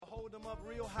up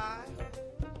real high.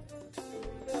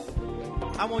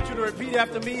 I want you to repeat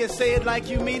after me and say it like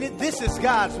you mean it. This is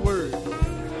God's word.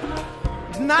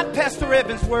 It's not Pastor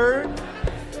Evans' word.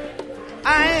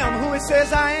 I am who it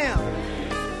says I am.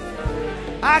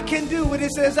 I can do what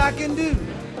it says I can do.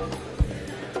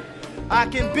 I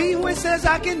can be who it says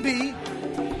I can be.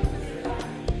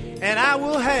 And I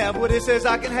will have what it says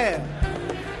I can have.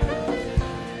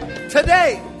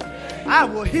 Today, I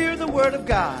will hear the word of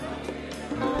God.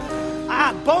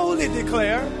 I boldly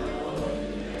declare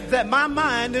that my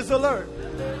mind is alert.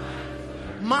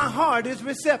 My heart is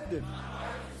receptive.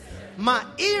 My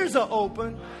ears are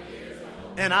open.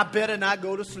 And I better not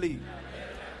go to sleep.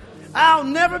 I'll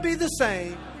never be the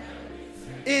same.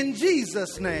 In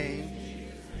Jesus'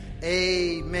 name,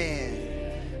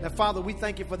 amen. Now, Father, we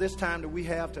thank you for this time that we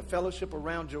have to fellowship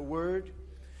around your word.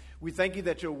 We thank you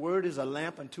that your word is a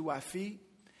lamp unto our feet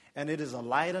and it is a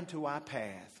light unto our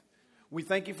path. We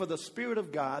thank you for the Spirit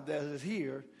of God that is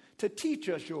here to teach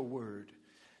us your word.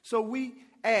 So we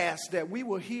ask that we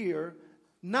will hear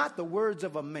not the words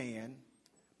of a man,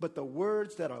 but the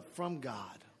words that are from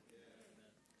God.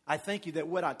 I thank you that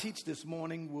what I teach this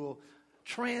morning will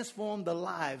transform the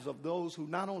lives of those who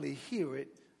not only hear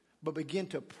it, but begin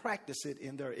to practice it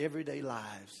in their everyday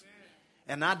lives.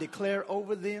 And I declare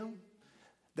over them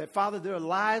that, Father, their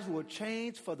lives will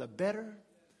change for the better,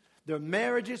 their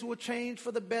marriages will change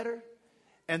for the better,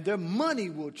 and their money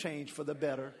will change for the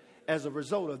better as a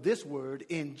result of this word.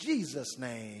 In Jesus'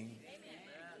 name,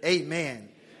 amen. Amen.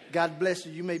 God bless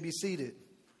you. You may be seated.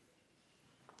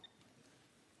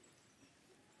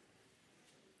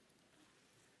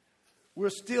 We're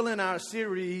still in our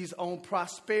series on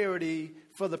prosperity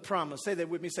for the promise. Say that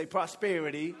with me. Say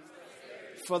prosperity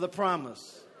for the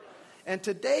promise. And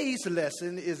today's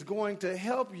lesson is going to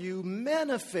help you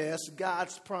manifest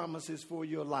God's promises for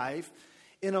your life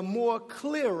in a more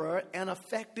clearer and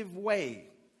effective way.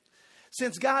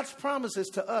 Since God's promises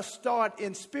to us start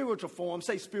in spiritual form,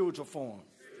 say spiritual form.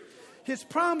 His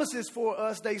promises for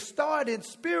us, they start in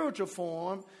spiritual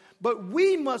form, but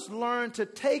we must learn to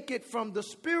take it from the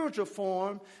spiritual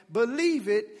form, believe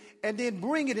it, and then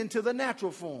bring it into the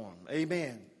natural form.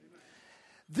 Amen.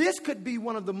 This could be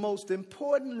one of the most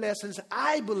important lessons,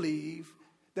 I believe,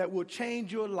 that will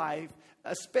change your life,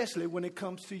 especially when it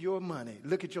comes to your money.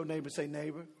 Look at your neighbor and say,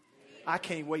 neighbor, I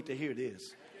can't wait to hear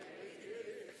this.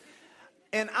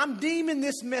 And I'm deeming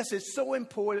this message so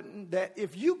important that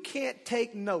if you can't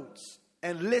take notes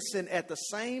and listen at the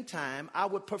same time, I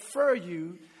would prefer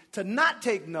you to not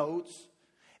take notes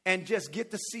and just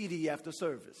get the CD after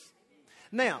service.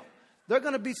 Now, there are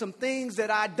going to be some things that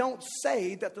I don't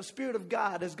say that the Spirit of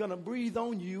God is going to breathe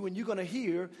on you and you're going to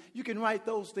hear. You can write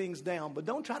those things down, but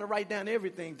don't try to write down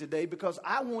everything today, because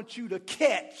I want you to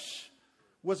catch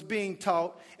what's being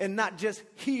taught and not just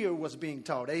hear what's being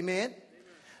taught. Amen?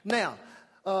 Now,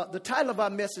 the title of our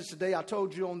message today, I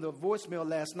told you on the voicemail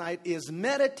last night, is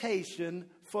Meditation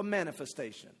for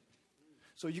Manifestation.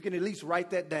 So you can at least write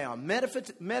that down.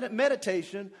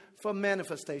 Meditation for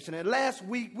manifestation. And last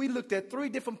week, we looked at 3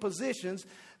 different positions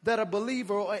that a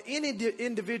believer or any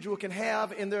individual can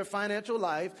have in their financial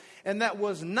life. And that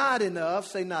was not enough.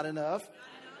 Say not enough.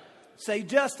 Say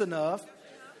just enough.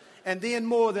 And then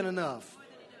more than enough.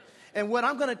 And what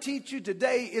I'm going to teach you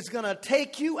today is going to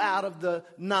take you out of the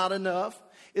not enough.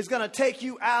 It's going to take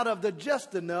you out of the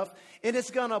just enough. And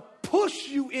it's going to push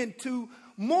you into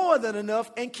more than enough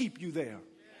and keep you there.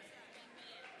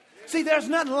 See, there's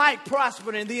nothing like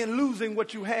prospering and then losing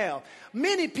what you have.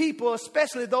 Many people,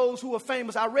 especially those who are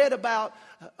famous, I read about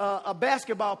a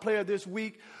basketball player this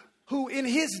week who in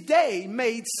his day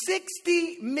made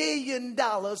 $60 million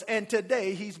and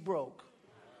today he's broke.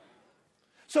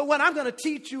 So what I'm going to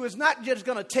teach you is not just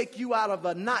going to take you out of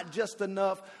a not just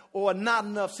enough or a not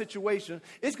enough situation.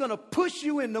 It's going to push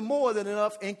you into more than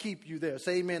enough and keep you there.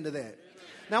 Say amen to that. Amen.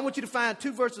 Now I want you to find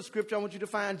 2 verses of scripture. I want you to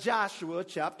find Joshua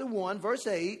chapter 1 verse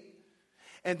 8.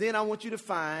 And then I want you to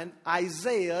find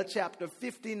Isaiah chapter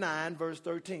 59 verse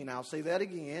 13. I'll say that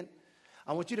again.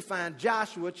 I want you to find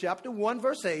Joshua chapter 1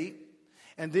 verse 8.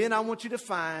 And then I want you to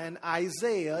find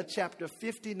Isaiah chapter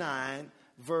 59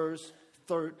 verse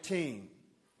 13.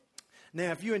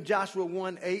 Now, if you're in Joshua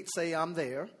 1:8, say, I'm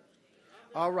there.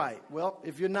 All right. Well,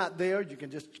 if you're not there, you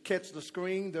can just catch the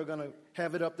screen. They're going to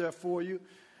have it up there for you.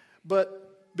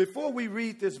 But before we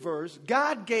read this verse,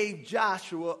 God gave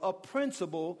Joshua a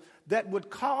principle that would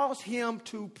cause him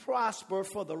to prosper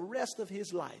for the rest of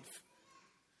his life.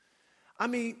 I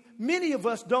mean, many of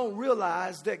us don't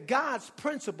realize that God's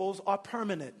principles are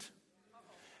permanent.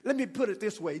 Let me put it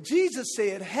this way. Jesus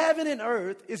said, heaven and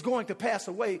earth is going to pass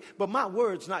away, but my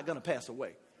word's not going to pass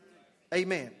away.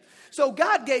 Amen. So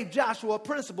God gave Joshua a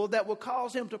principle that will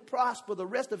cause him to prosper the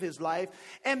rest of his life.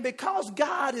 And because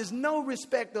God is no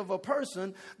respect of a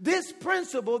person, this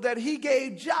principle that he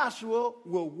gave Joshua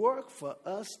will work for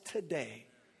us today.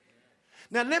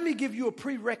 Now, let me give you a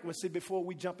prerequisite before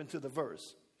we jump into the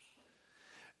verse.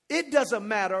 It doesn't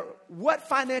matter what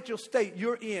financial state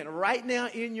you're in right now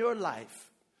in your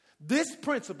life. This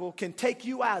principle can take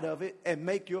you out of it and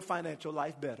make your financial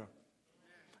life better.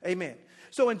 Amen.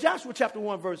 So in Joshua chapter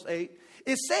 1, verse 8,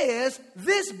 it says,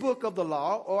 this book of the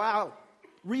law, or I'll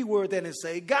reword that and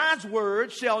say, God's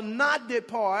word shall not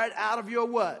depart out of your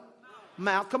what?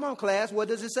 Mouth. Come on, class. What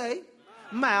does it say?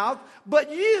 Mouth.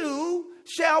 But you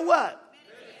shall what?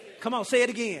 Come on, say it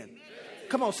again.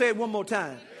 Come on, say it one more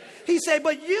time. He said,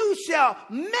 but you shall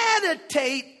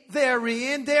meditate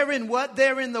therein. Therein what?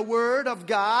 Therein the word of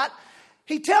God.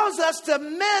 He tells us to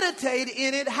meditate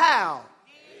in it how?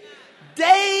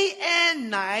 Day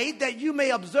and night, that you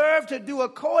may observe to do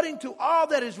according to all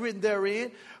that is written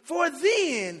therein. For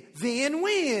then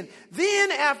when?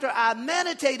 Then after I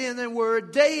meditate in the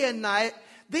word day and night,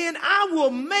 then I will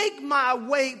make my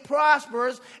way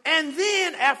prosperous. And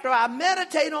then after I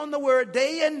meditate on the word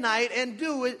day and night and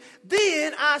do it,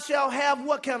 then I shall have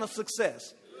what kind of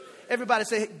success? Everybody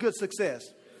say good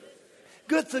success.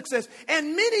 Good success.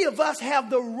 And many of us have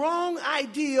the wrong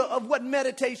idea of what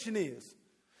meditation is.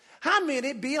 How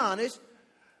many, be honest,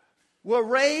 were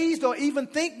raised or even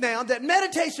think now that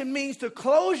meditation means to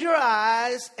close your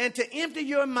eyes and to empty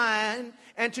your mind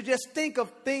and to just think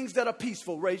of things that are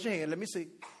peaceful? Raise your hand. Let me see.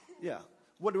 Yeah.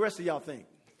 What the rest of y'all think?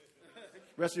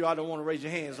 The rest of y'all don't want to raise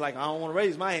your hands like I don't want to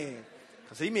raise my hand.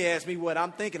 Because he may ask me what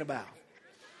I'm thinking about.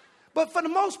 But for the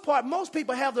most part, most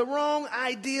people have the wrong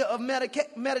idea of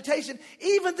meditation.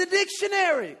 Even the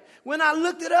dictionary, when I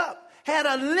looked it up, had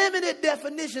a limited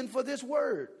definition for this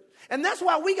word. And that's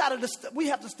why we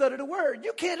have to study the word.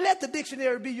 You can't let the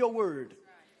dictionary be your word.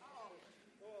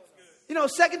 You know,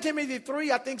 2 Timothy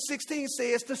 3, I think 16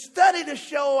 says, to study to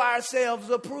show ourselves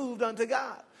approved unto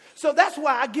God. So that's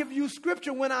why I give you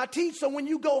scripture when I teach. So when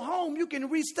you go home, you can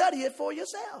restudy it for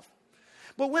yourself.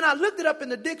 But when I looked it up in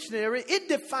the dictionary, it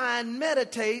defined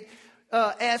meditate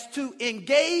as to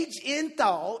engage in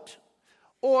thought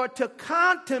or to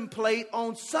contemplate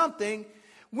on something.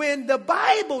 When the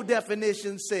Bible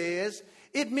definition says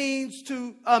it means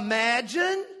to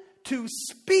imagine, to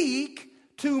speak,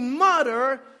 to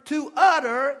mutter, to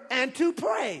utter, and to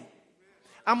pray.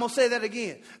 I'm going to say that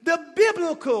again. The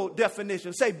biblical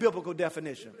definition, say biblical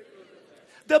definition.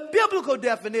 The biblical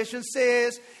definition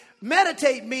says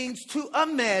meditate means to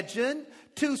imagine,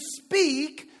 to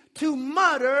speak, to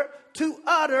mutter, to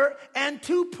utter, and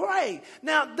to pray.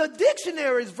 Now, the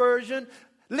dictionary's version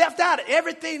left out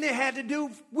everything that had to do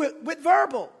with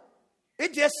verbal.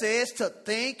 It just says to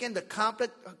think and to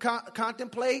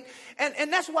contemplate.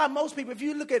 And that's why most people, if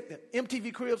you look at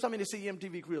MTV Cribs, I mean, they see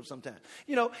MTV Cribs sometimes,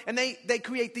 you know, and they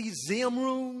create these Zen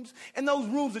rooms. And those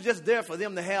rooms are just there for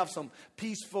them to have some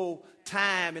peaceful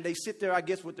time. And they sit there, I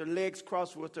guess, with their legs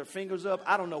crossed, with their fingers up.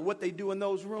 I don't know what they do in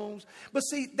those rooms. But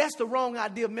see, that's the wrong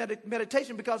idea of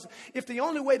meditation. Because if the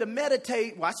only way to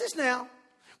meditate, watch this now,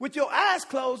 with your eyes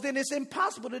closed, then it's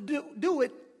impossible to do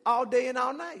it all day and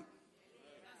all night.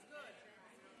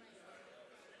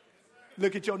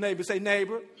 Look at your neighbor. Say,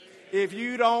 neighbor, if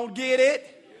you don't get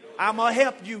it, I'm going to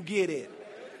help you get it.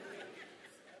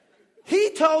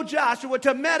 He told Joshua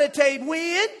to meditate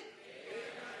when?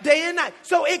 Day and night.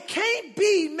 So it can't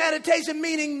be meditation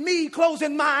meaning me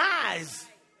closing my eyes.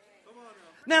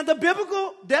 Now, the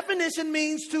biblical definition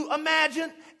means to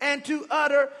imagine and to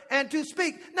utter and to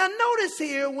speak. Now, notice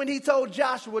here when he told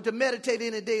Joshua to meditate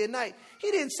in it day and night,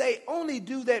 he didn't say only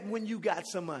do that when you got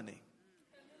some money.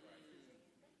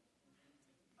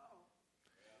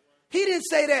 He didn't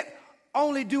say that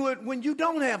only do it when you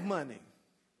don't have money.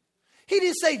 He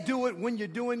didn't say do it when you're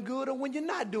doing good or when you're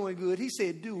not doing good. He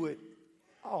said do it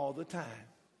all the time.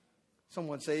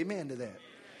 Someone say amen to that.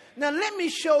 Now let me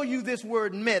show you this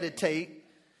word meditate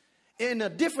in a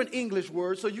different English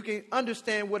word so you can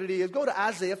understand what it is. Go to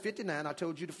Isaiah 59. I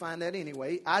told you to find that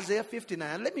anyway. Isaiah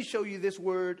 59. Let me show you this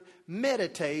word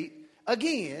meditate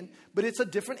again, but it's a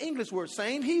different English word.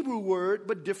 Same Hebrew word,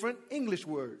 but different English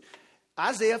word.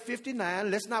 Isaiah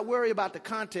 59, let's not worry about the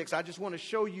context. I just want to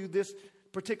show you this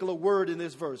particular word in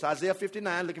this verse. Isaiah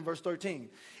 59, look in verse 13.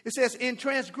 It says, in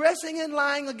transgressing and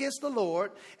lying against the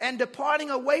Lord and departing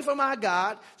away from our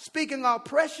God, speaking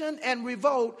oppression and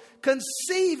revolt,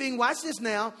 conceiving, watch this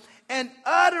now, and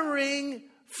uttering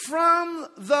from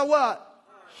the what?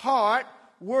 Heart,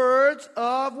 words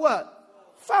of what?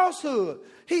 Falsehood.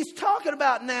 He's talking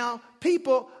about now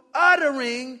people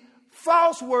uttering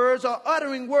false words or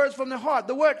uttering words from the heart.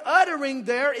 The word uttering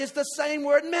there is the same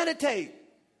word meditate.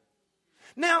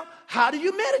 Now, how do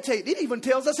you meditate? It even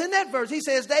tells us in that verse. He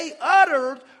says they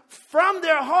uttered from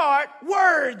their heart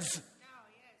words.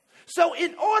 So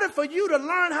in order for you to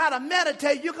learn how to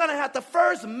meditate, you're going to have to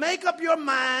first make up your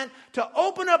mind to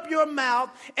open up your mouth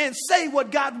and say what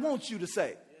God wants you to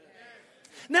say.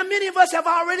 Now, many of us have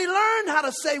already learned how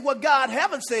to say what God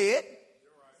haven't said.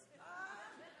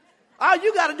 All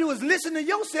you got to do is listen to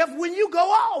yourself when you go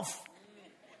off.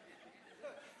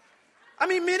 I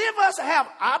mean, many of us have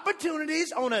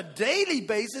opportunities on a daily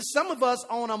basis. Some of us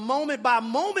on a moment by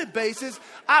moment basis,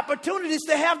 opportunities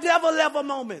to have devil level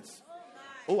moments.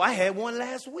 Oh, I had one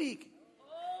last week.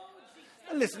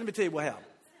 Now listen, let me tell you what happened.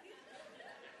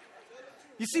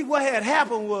 You see, what had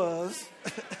happened was,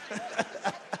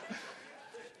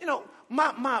 you know,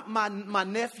 my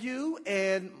nephew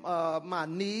and my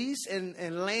niece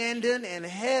and Landon and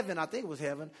Heaven, I think it was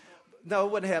Heaven. No,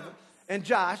 it wasn't Heaven. And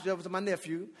Josh, that was my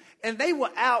nephew. And they were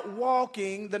out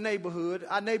walking the neighborhood.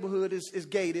 Our neighborhood is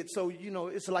gated, so, you know,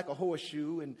 it's like a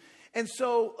horseshoe. And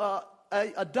so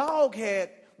a dog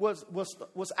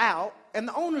was out, and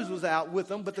the owners was out with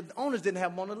them, but the owners didn't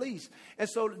have them on a leash. And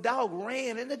so the dog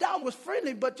ran, and the dog was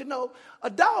friendly, but, you know, a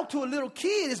dog to a little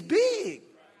kid is big.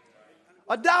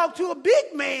 A dog to a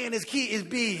big man is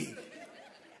big.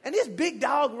 And this big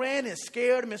dog ran and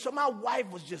scared him. And so my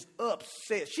wife was just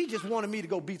upset. She just wanted me to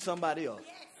go beat somebody else.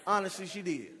 Honestly, she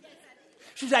did.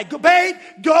 She's like, babe,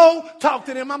 go talk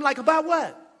to them. I'm like, about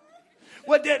what?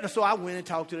 So I went and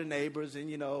talked to the neighbors, and,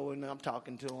 you know, and I'm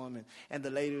talking to them. And the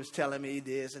lady was telling me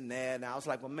this and that. And I was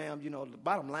like, well, ma'am, you know, the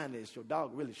bottom line is your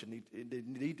dog really should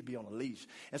need to be on a leash.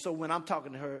 And so when I'm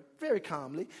talking to her very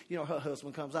calmly, you know, her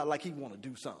husband comes out like he want to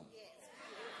do something.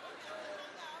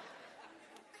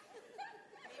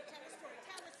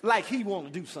 Like he want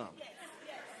to do something.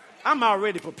 I'm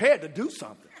already prepared to do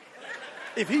something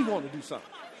if he want to do something.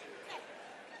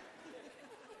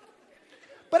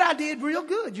 But I did real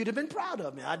good. You'd have been proud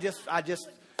of me. I just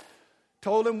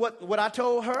told him what I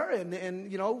told her,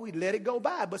 and you know, we let it go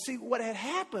by. But see, what had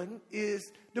happened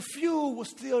is the fuel was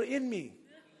still in me.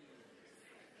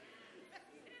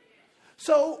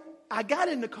 So I got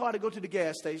in the car to go to the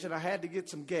gas station. I had to get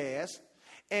some gas,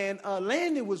 and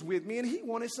Landon was with me, and he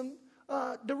wanted some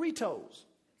Doritos.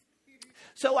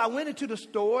 So I went into the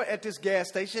store at this gas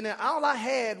station, and all I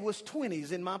had was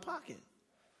 20s in my pocket.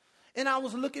 And I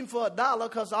was looking for $1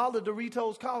 because all the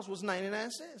Doritos cost was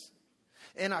 99 cents.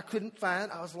 And I couldn't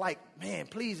find, I was like, man,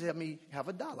 please let me have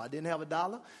 $1. I didn't have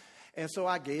 $1. And so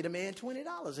I gave the man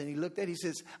 $20. And he looked at it, he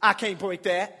says, I can't break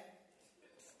that.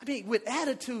 I mean, with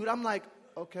attitude, I'm like,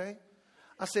 okay.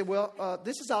 I said, well,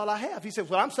 this is all I have. He said,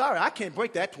 well, I'm sorry, I can't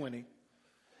break that 20.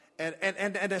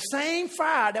 And the same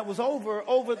fire that was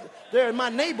over there in my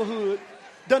neighborhood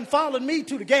done followed me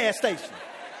to the gas station.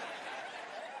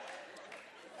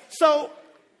 So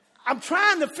I'm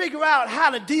trying to figure out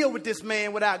how to deal with this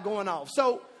man without going off.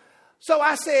 So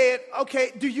I said,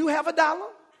 okay, do you have $1? No,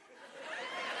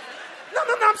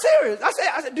 I'm serious.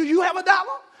 I said, do you have $1?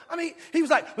 I mean, he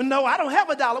was like, well, no, I don't have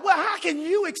 $1. Well, how can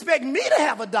you expect me to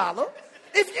have $1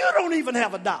 if you don't even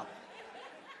have $1?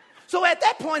 So at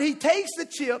that point, he takes the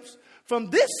chips from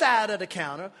this side of the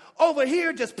counter over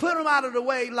here, just put them out of the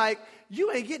way like,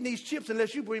 you ain't getting these chips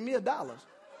unless you bring me $1.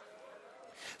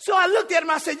 So I looked at him,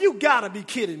 I said, you gotta be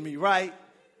kidding me, right?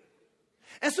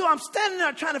 And so I'm standing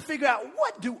there trying to figure out,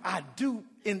 what do I do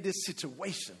in this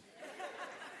situation?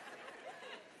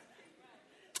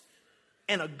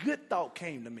 And a good thought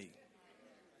came to me.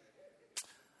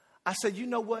 I said, you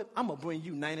know what? I'm gonna bring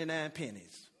you 99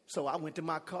 pennies. So I went to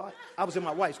my car. I was in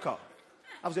my wife's car.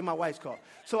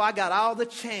 So I got all the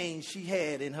change she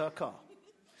had in her car.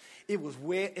 It was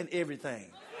wet and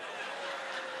everything.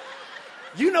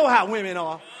 You know how women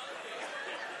are.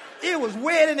 It was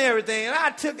wet and everything. And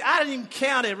I didn't even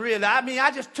count it really. I mean,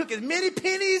 I just took as many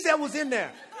pennies that was in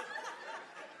there.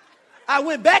 I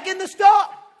went back in the store.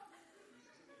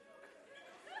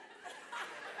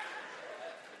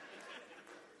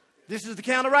 This is the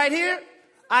counter right here.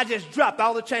 I just dropped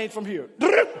all the change from here.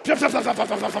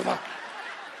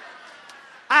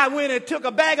 I went and took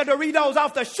a bag of Doritos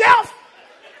off the shelf.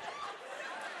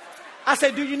 I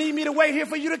said, do you need me to wait here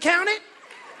for you to count it?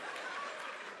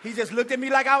 He just looked at me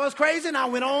like I was crazy, and I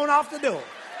went on off the door.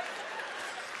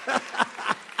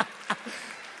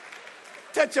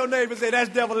 Touch your neighbor and say, that's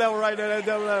devil level right there, that's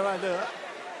devil level right there.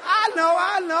 I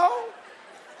know.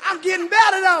 I'm getting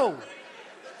better, though.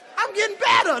 I'm getting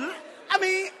better. I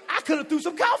mean, I could have threw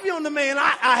some coffee on the man.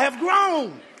 I have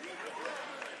grown.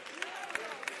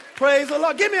 Praise the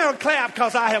Lord. Give me a clap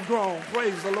because I have grown.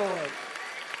 Praise the Lord.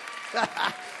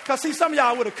 Because see, some of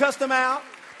y'all would have cussed them out.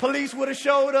 Police would have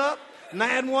showed up.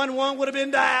 911 would have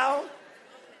been dialed.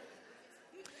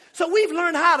 So we've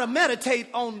learned how to meditate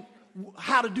on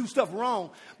how to do stuff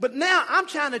wrong. But now I'm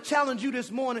trying to challenge you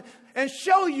this morning and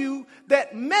show you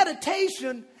that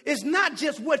meditation is not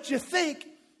just what you think,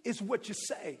 it's what you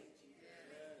say.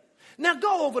 Now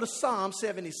go over to Psalm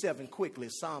 77 quickly.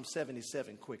 Psalm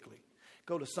 77 quickly.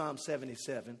 Go to Psalm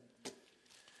 77.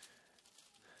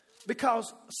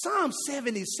 Because Psalm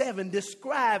 77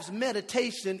 describes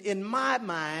meditation in my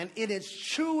mind in its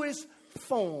truest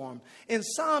form. In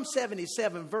Psalm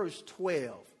 77 verse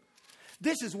 12,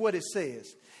 this is what it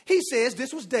says. He says,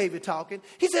 this was David talking.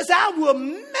 He says, I will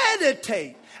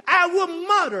meditate, I will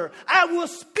mutter, I will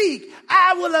speak,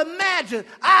 I will imagine,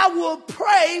 I will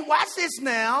pray. Watch this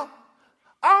now.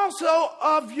 Also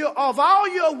of all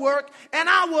your work, and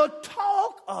I will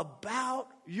talk about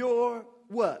your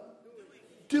what?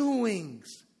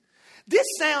 Doings. This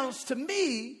sounds to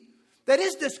me that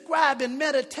it's describing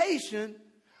meditation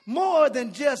more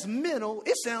than just mental.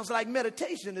 It sounds like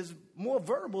meditation is more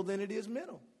verbal than it is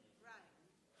mental.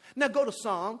 Right. Now go to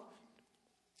Psalm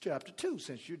chapter 2.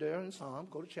 Since you're there in Psalm,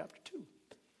 go to chapter 2.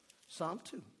 Psalm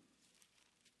 2.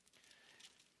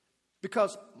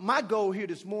 Because my goal here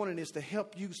this morning is to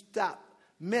help you stop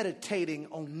meditating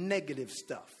on negative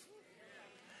stuff.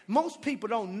 Most people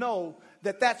don't know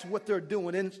that that's what they're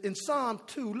doing. In Psalm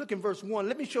 2, look in verse 1.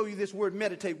 Let me show you this word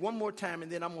meditate one more time,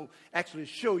 and then I'm going to actually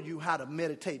show you how to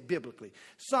meditate biblically.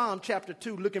 Psalm chapter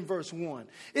 2, look in verse 1.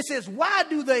 It says, why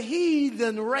do the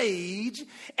heathen rage,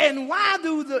 and why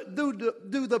do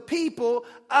the people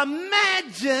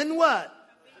imagine what?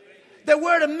 The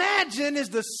word imagine is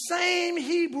the same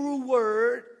Hebrew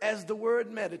word as the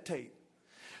word meditate.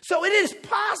 So it is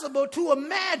possible to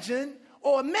imagine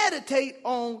or meditate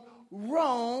on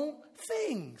wrong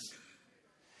things.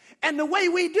 And the way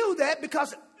we do that,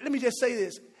 because let me just say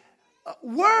this,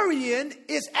 worrying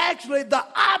is actually the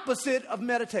opposite of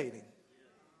meditating.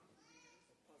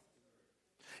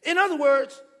 In other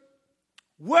words,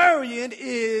 worrying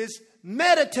is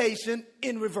meditation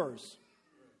in reverse.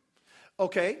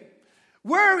 Okay?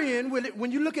 Worrying,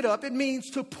 when you look it up, it means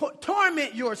to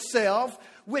torment yourself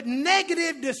with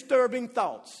negative, disturbing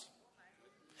thoughts.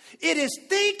 It is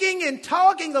thinking and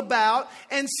talking about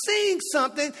and seeing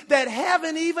something that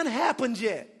haven't even happened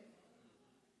yet.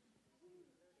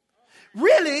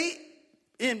 Really,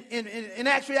 in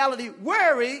actuality,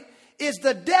 worry is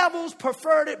the devil's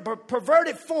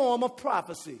perverted form of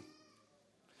prophecy.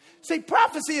 See,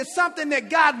 prophecy is something that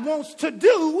God wants to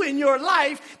do in your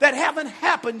life that haven't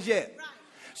happened yet.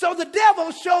 So the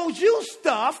devil shows you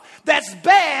stuff that's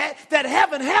bad, that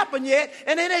haven't happened yet,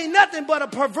 and it ain't nothing but a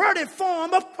perverted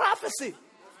form of prophecy.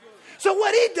 So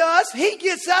what he does, he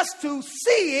gets us to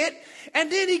see it,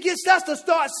 and then he gets us to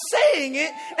start saying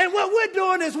it, and what we're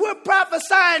doing is we're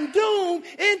prophesying doom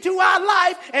into our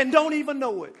life and don't even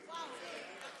know it.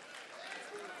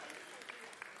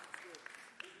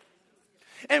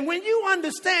 And when you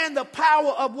understand the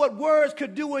power of what words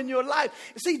could do in your life,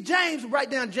 see, James,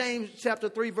 write down James chapter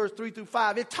 3, verse 3 through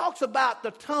 5. It talks about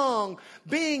the tongue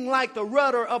being like the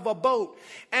rudder of a boat.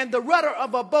 And the rudder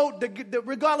of a boat,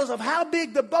 regardless of how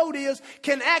big the boat is,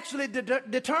 can actually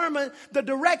determine the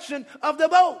direction of the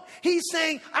boat. He's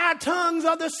saying our tongues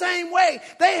are the same way.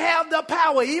 They have the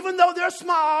power. Even though they're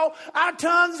small, our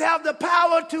tongues have the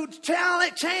power to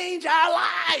change our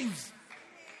lives.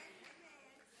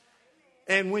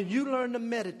 And when you learn to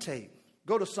meditate,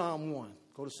 go to Psalm 1.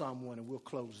 Go to Psalm 1 and we'll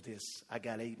close this. I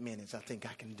got 8 minutes. I think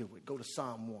I can do it. Go to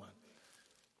Psalm 1.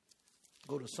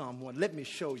 Go to Psalm 1. Let me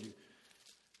show you.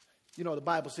 You know, the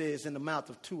Bible says in the mouth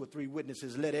of 2 or 3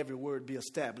 witnesses, let every word be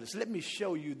established. Let me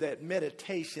show you that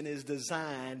meditation is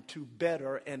designed to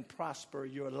better and prosper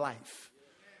your life.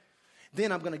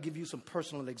 Then I'm going to give you some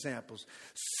personal examples.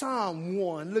 Psalm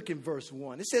 1, look in verse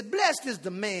 1. It said, blessed is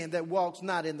the man that walks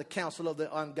not in the counsel of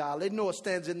the ungodly, nor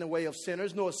stands in the way of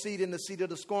sinners, nor seat in the seat of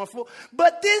the scornful.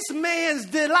 But this man's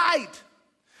delight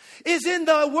is in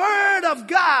the word of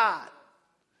God.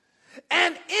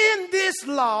 And in this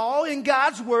law, in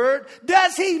God's word,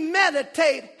 does he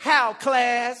meditate how,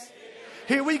 class?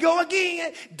 Here we go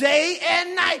again, day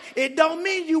and night. It don't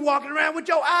mean you walking around with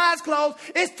your eyes closed.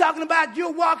 It's talking about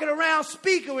you walking around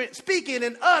speaking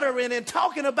and uttering and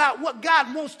talking about what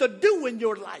God wants to do in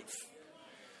your life.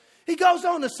 He goes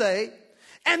on to say,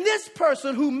 and this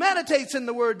person who meditates in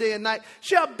the word day and night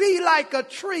shall be like a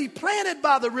tree planted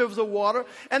by the rivers of water.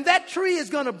 And that tree is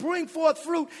going to bring forth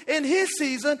fruit in his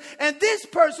season. And this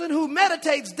person who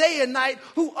meditates day and night,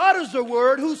 who utters the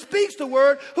word, who speaks the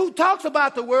word, who talks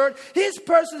about the word, his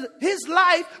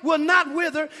life will not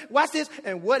wither. Watch this.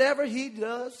 And whatever he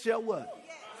does shall what?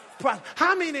 prosper.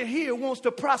 How many here wants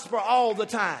to prosper all the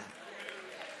time?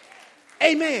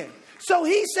 Amen. So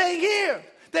he's saying here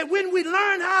that when we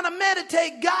learn how to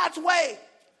meditate God's way,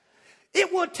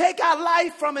 it will take our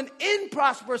life from an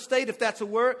improsperous state, if that's a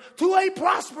word, to a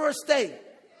prosperous state.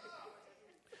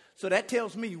 So that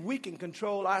tells me we can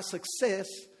control our success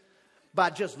by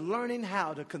just learning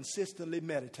how to consistently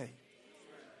meditate.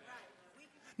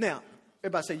 Now,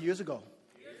 everybody say years ago,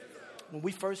 when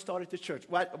we first started the church,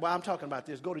 while I'm talking about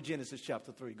this, go to Genesis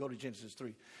chapter 3. Go to Genesis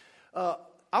 3.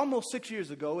 Almost 6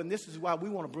 years ago, and this is why we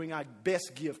want to bring our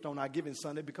best gift on our Giving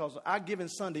Sunday, because our Giving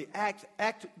Sunday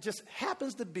just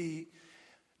happens to be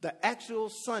the actual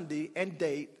Sunday and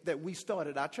date that we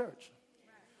started our church.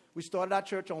 We started our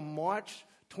church on March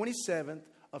 27th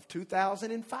of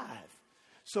 2005.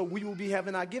 So we will be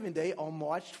having our Giving Day on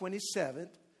March 27th,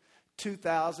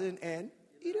 2011.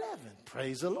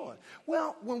 Praise the Lord.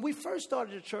 Well, when we first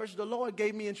started the church, the Lord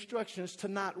gave me instructions to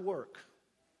not work.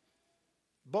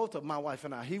 Both of my wife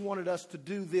and I. He wanted us to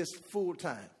do this full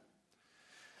time.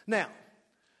 Now,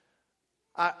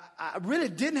 I really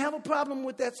didn't have a problem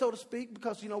with that, so to speak,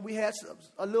 because, we had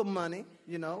a little money,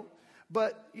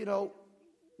 But,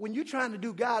 when you're trying to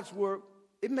do God's work,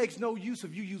 it makes no use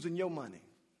of you using your money.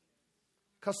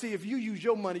 Because, see, if you use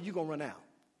your money, you're going to run out.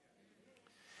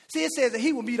 See, it says that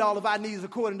he will meet all of our needs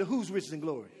according to whose riches and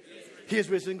glory? His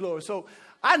riches and glory. So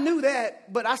I knew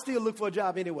that, but I still looked for a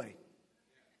job anyway.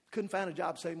 Couldn't find a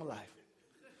job to save my life.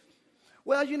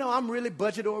 Well, I'm really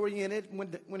budget oriented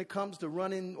when it comes to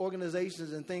running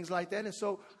organizations and things like that. And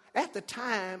so at the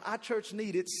time, our church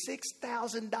needed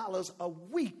 $6,000 a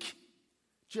week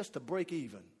just to break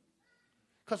even.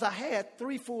 Because I had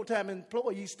 3 full-time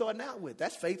employees starting out with.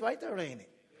 That's faith right there, ain't it?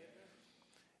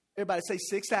 Everybody say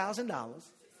 $6,000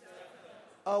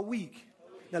 a week.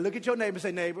 Now look at your neighbor and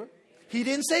say, neighbor, he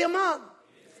didn't say a month.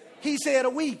 He said a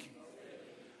week.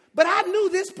 But I knew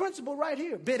this principle right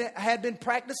here. I had been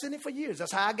practicing it for years.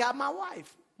 That's how I got my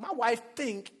wife. My wife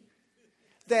think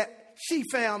that she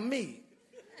found me.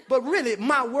 But really,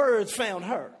 my words found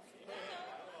her.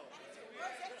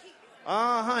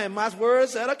 And my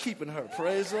words that are keeping her.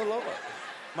 Praise the Lord.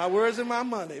 My words and my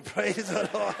money. Praise the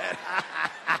Lord.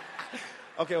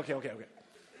 Okay.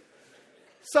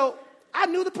 So I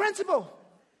knew the principle.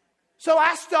 So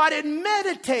I started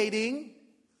meditating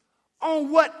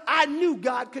on what I knew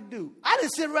God could do. I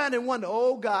didn't sit around and wonder,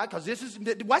 oh God, because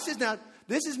watch this now.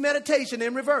 This is meditation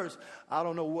in reverse. I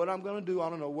don't know what I'm going to do. I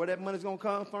don't know where that money's going to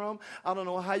come from. I don't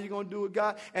know how you're going to do it,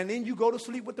 God. And then you go to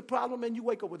sleep with the problem and you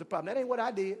wake up with the problem. That ain't what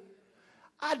I did.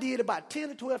 I did about 10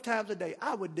 to 12 times a day.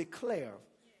 I would declare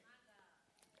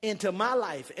into my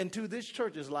life, into this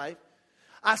church's life.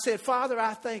 I said, Father,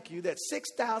 I thank you that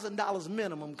 $6,000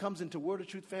 minimum comes into Word of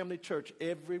Truth Family Church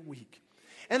every week.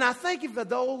 And I thank you for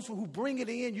those who bring it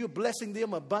in. You're blessing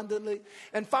them abundantly.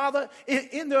 And Father,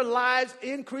 in their lives,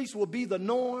 increase will be the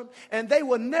norm. And they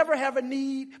will never have a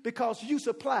need because you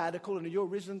supplied according to your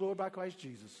riches and glory by Christ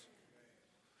Jesus.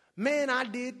 Man, I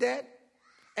did that.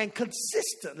 And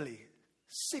consistently,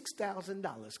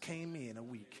 $6,000 came in a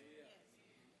week.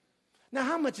 Now,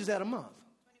 how much is that a month?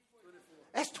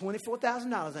 That's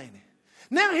 $24,000, ain't it?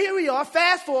 Now, here we are.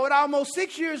 Fast forward almost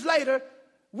 6 years later.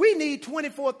 We need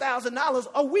 $24,000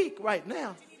 a week right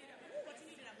now.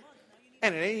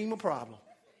 And it ain't even a problem.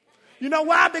 You know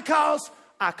why? Because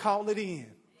I call it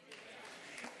in.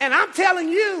 And I'm telling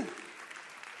you,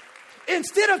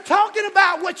 instead of talking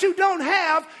about what you don't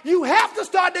have, you have to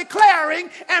start declaring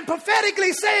and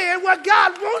prophetically saying what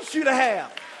God wants you to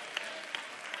have.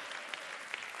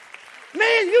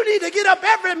 Man, you need to get up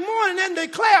every morning and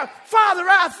declare, Father,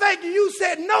 I thank you. You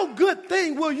said no good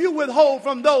thing will you withhold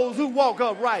from those who walk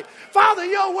upright. Father,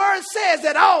 your word says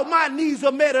that all my needs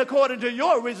are met according to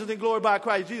your riches and glory by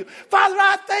Christ Jesus. Father,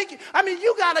 I thank you. I mean,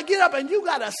 you got to get up and you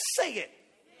got to say it.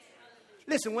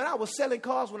 Listen, when I was selling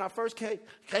cars, when I first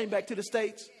came back to the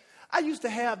States, I used to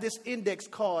have this index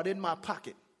card in my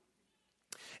pocket.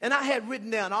 And I had written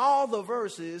down all the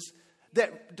verses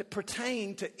that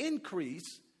pertain to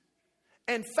increase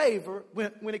and favor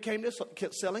when it came to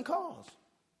selling cars.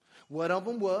 One of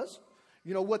them was,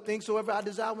 what things soever I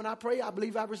desire when I pray, I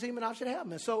believe I receive and I should have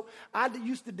them. And so I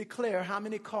used to declare how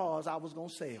many cars I was going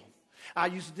to sell. I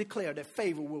used to declare that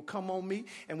favor will come on me.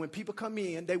 And when people come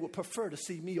in, they would prefer to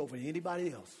see me over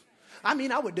anybody else. I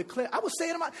mean, I would declare, I would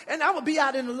say it, and I would be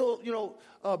out in a little,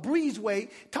 breezeway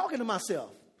talking to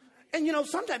myself. And,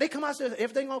 sometimes they come out and say,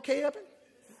 everything okay up?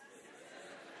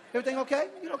 Everything okay?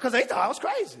 Because they thought I was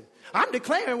crazy. I'm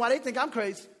declaring why they think I'm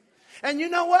crazy. And you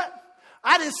know what?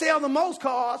 I didn't sell the most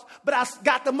cars, but I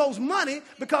got the most money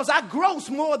because I grossed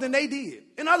more than they did.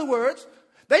 In other words,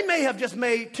 They may have just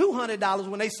made $200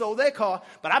 when they sold their car,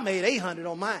 but I made $800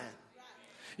 on mine.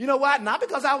 You know why? Not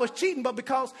because I was cheating, but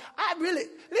because I really,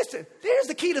 listen, here's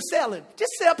the key to selling.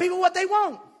 Just sell people what they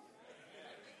want.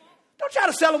 Don't try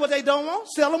to sell them what they don't want.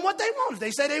 Sell them what they want. If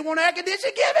they say they want air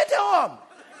conditioning, give it to them.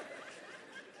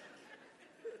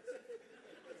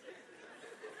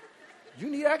 You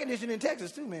need air conditioning in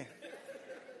Texas too, man.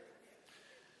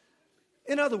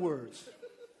 In other words,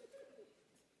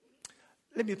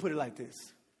 let me put it like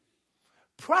this.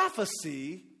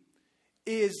 Prophecy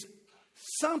is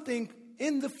something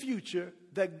in the future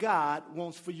that God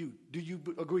wants for you. Do you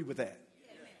agree with that?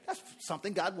 That's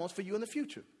something God wants for you in the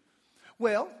future.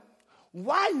 Well,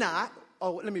 why not?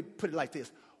 Oh, let me put it like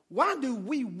this. Why do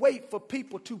we wait for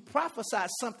people to prophesy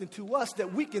something to us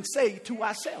that we can say to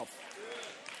ourselves?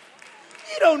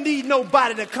 You don't need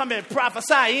nobody to come and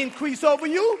prophesy increase over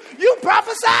you. You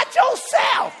prophesied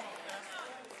yourself.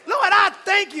 Lord, I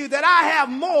thank you that I have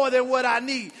more than what I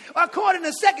need. According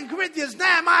to 2 Corinthians 9,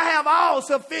 I have all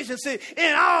sufficiency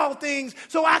in all things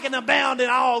so I can abound in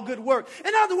all good work.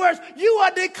 In other words, you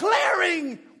are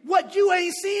declaring what you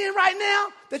ain't seeing right now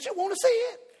that you want to see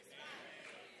it.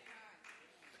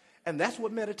 And that's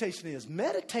what meditation is.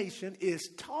 Meditation is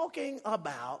talking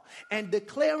about and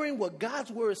declaring what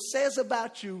God's word says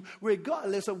about you,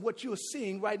 regardless of what you're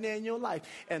seeing right now in your life.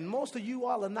 And most of you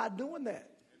all are not doing that.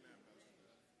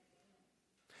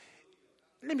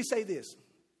 Let me say this.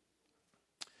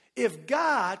 If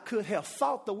God could have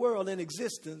thought the world in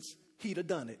existence, he'd have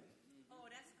done it.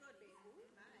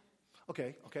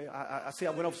 Okay. I see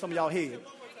I went over some of y'all head.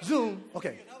 Zoom.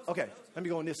 Okay. Let me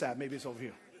go on this side. Maybe it's over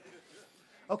here.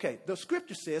 Okay. The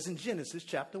scripture says in Genesis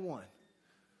chapter 1.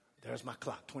 There's my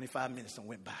clock. 25 minutes and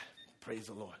went by. Praise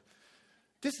the Lord.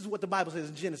 This is what the Bible says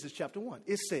in Genesis chapter 1.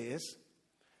 It says,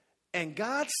 and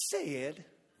God said,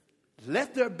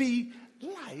 let there be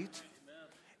light.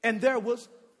 And there was.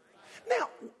 Now,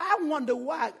 I wonder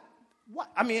why.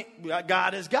 I mean,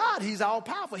 God is God. He's all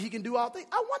powerful. He can do all things.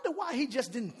 I wonder why he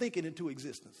just didn't think it into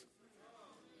existence.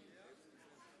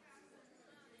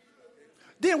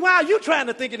 Then why are you trying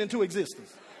to think it into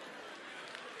existence?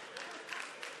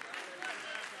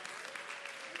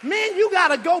 Man, you got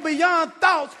to go beyond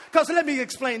thoughts. Because let me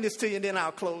explain this to you and then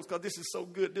I'll close because this is so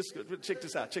good. This is good. Check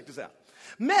this out.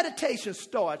 Meditation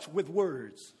starts with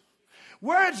words.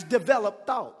 Words develop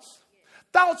thoughts.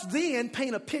 Thoughts then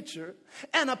paint a picture,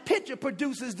 and a picture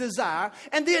produces desire,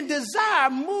 and then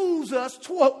desire moves us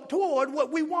toward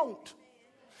what we want.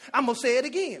 I'm going to say it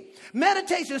again.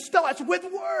 Meditation starts with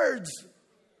words.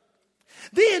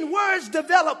 Then words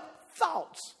develop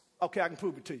thoughts. Okay, I can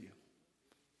prove it to you.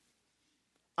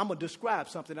 I'm going to describe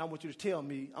something. I want you to tell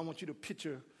me. I want you to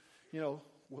picture,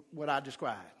 what I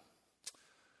described.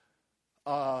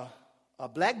 A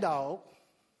black dog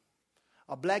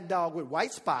with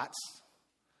white spots,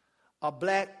 a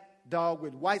black dog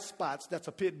with white spots, that's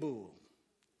a pit bull.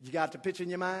 You got the picture in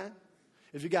your mind?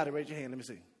 If you got it, raise your hand. Let me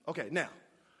see. Okay, now,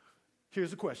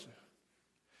 here's the question.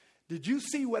 Did you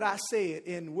see what I said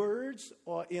in words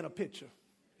or in a picture?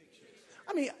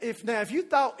 I mean, if you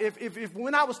thought, if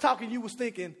when I was talking, you was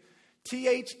thinking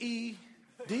THEDOGSPOTS,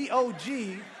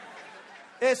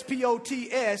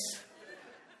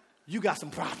 you got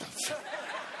some problems.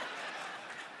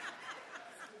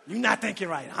 You're not thinking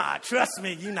right. Trust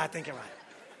me, you're not thinking right.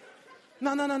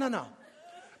 No.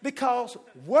 Because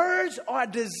words are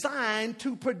designed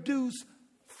to produce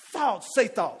thoughts. Say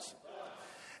thoughts.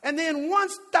 And then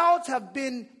once thoughts have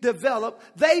been developed,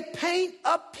 they paint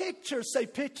a picture. Say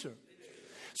picture.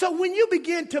 So when you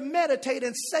begin to meditate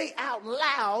and say out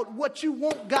loud what you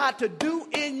want God to do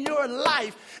in your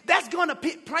life, that's going to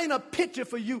paint a picture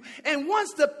for you. And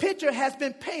once the picture has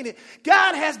been painted,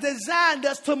 God has designed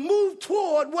us to move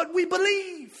toward what we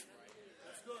believe.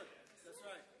 That's good. That's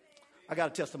right. I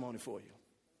got a testimony for you.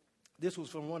 This was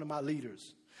from one of my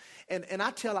leaders. And I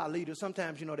tell our leaders,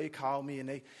 sometimes, they call me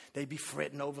and they be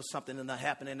fretting over something that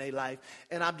happened in their life.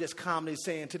 And I'm just calmly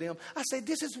saying to them, I say,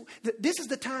 this is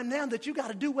the time now that you got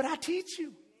to do what I teach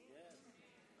you.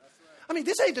 I mean,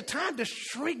 this ain't the time to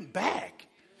shrink back.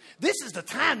 This is the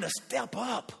time to step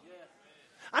up.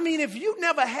 I mean, if you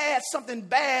never had something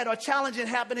bad or challenging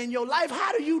happen in your life,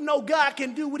 how do you know God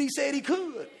can do what he said he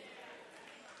could?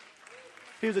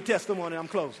 Here's a testimony. I'm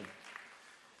closing.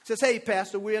 Says, hey,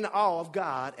 Pastor, we're in awe of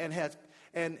God and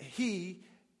he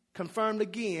confirmed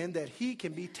again that he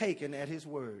can be taken at his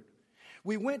word.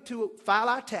 We went to file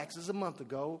our taxes a month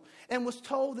ago and was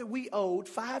told that we owed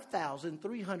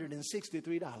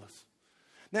 $5,363.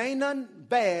 Now, ain't nothing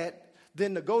bad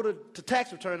than to go to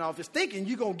tax return office thinking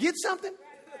you're going to get something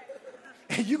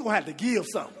and you're going to have to give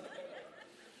something.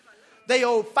 They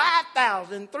owed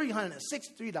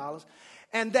 $5,363,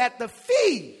 and that the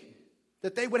fee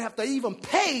that they would have to even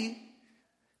pay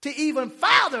to even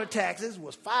file their taxes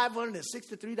was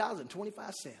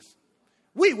 $563.25.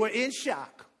 We were in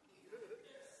shock.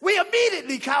 We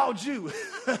immediately called you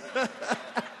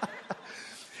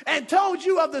and told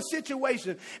you of the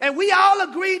situation. And we all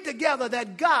agreed together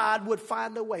that God would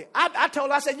find a way. I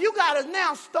told her, I said, you got to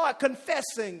now start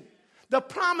confessing the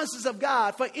promises of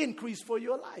God for increase for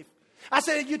your life. I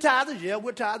said, you tithers? Yeah,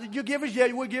 we're tithers. You givers?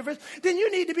 Yeah, we're givers. Then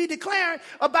you need to be declaring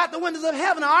about the windows of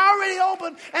heaven are already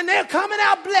open and they're coming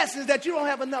out blessings that you don't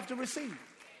have enough to receive.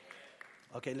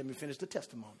 Okay, let me finish the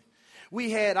testimony.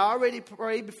 We had already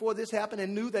prayed before this happened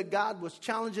and knew that God was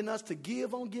challenging us to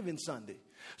give on Giving Sunday.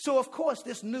 So, of course,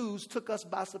 this news took us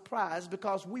by surprise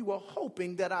because we were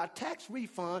hoping that our tax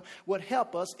refund would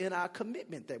help us in our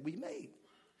commitment that we made.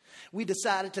 We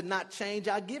decided to not change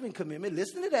our giving commitment.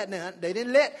 Listen to that now. They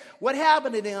didn't let what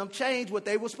happened to them change what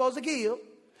they were supposed to give.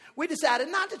 We decided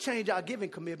not to change our giving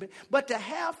commitment, but to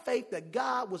have faith that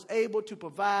God was able to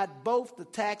provide both the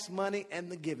tax money and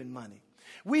the giving money.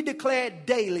 We declared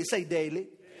daily. Say daily.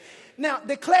 Now,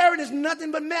 declaring is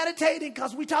nothing but meditating,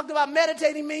 because we talked about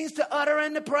meditating means to utter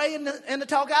and to pray and to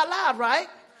talk out loud, right?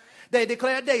 They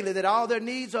declare daily that all their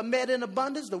needs are met in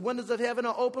abundance. The windows of heaven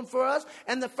are open for us,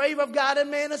 and the favor of God and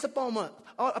man is upon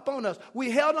us. We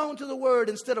held on to the word.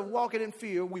 Instead of walking in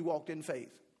fear, we walked in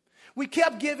faith. We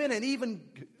kept giving and even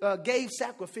gave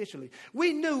sacrificially.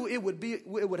 We knew it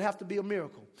would have to be a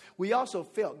miracle. We also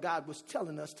felt God was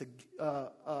telling us to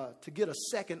get a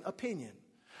second opinion.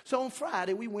 So on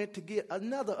Friday, we went to get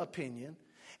another opinion,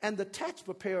 and the tax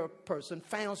preparer person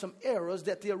found some errors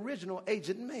that the original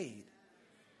agent made.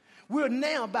 We're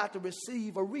now about to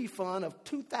receive a refund of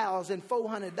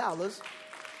 $2,400,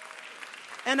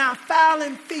 and our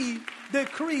filing fee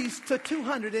decreased to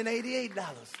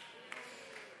 $288.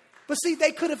 But see,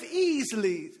 they could have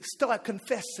easily started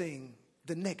confessing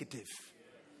the negative.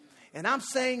 And I'm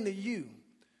saying to you,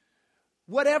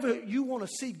 whatever you want to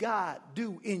see God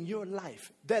do in your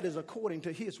life, that is according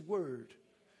to his word.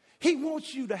 He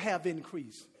wants you to have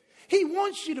increase. He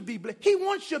wants you to be blessed. He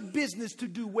wants your business to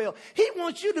do well. He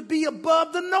wants you to be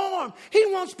above the norm. He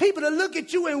wants people to look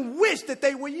at you and wish that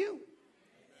they were you.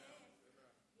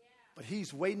 But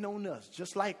he's waiting on us,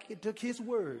 just like it took his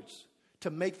words to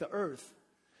make the earth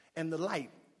and the light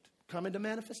come into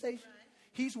manifestation.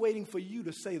 He's waiting for you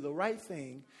to say the right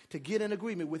thing, to get in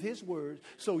agreement with his word,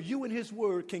 so you and his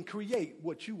word can create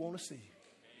what you want to see.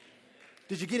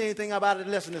 Did you get anything about the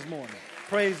lesson this morning?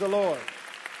 Praise the Lord.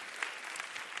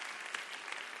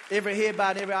 Every head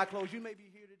bowed, every eye closed. You may be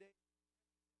here.